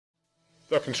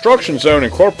The Construction Zone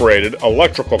Incorporated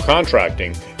Electrical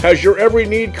Contracting has your every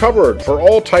need covered for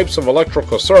all types of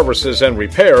electrical services and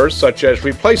repairs, such as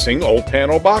replacing old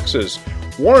panel boxes,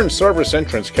 worn service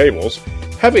entrance cables,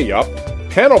 heavy up,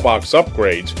 panel box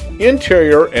upgrades,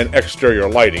 interior and exterior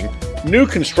lighting, new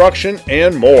construction,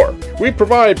 and more. We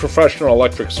provide professional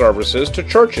electric services to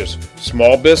churches,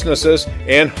 small businesses,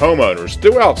 and homeowners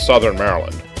throughout Southern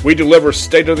Maryland. We deliver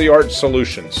state-of-the-art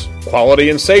solutions.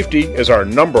 Quality and safety is our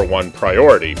 #1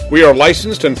 priority. We are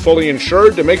licensed and fully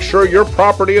insured to make sure your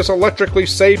property is electrically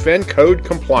safe and code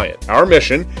compliant. Our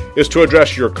mission is to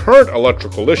address your current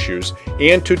electrical issues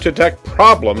and to detect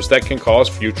problems that can cause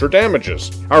future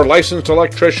damages. Our licensed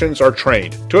electricians are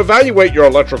trained to evaluate your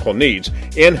electrical needs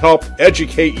and help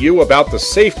educate you about the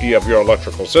safety of your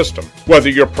electrical system. Whether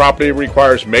your property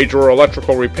requires major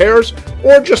electrical repairs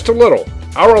or just a little,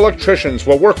 our electricians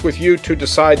will work with you to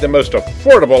decide the most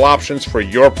affordable options for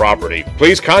your property.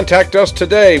 Please contact us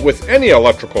today with any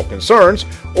electrical concerns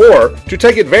or to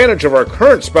take advantage of our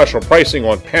current special pricing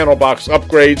on panel box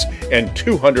upgrades and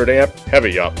 200 amp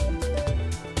heavy up.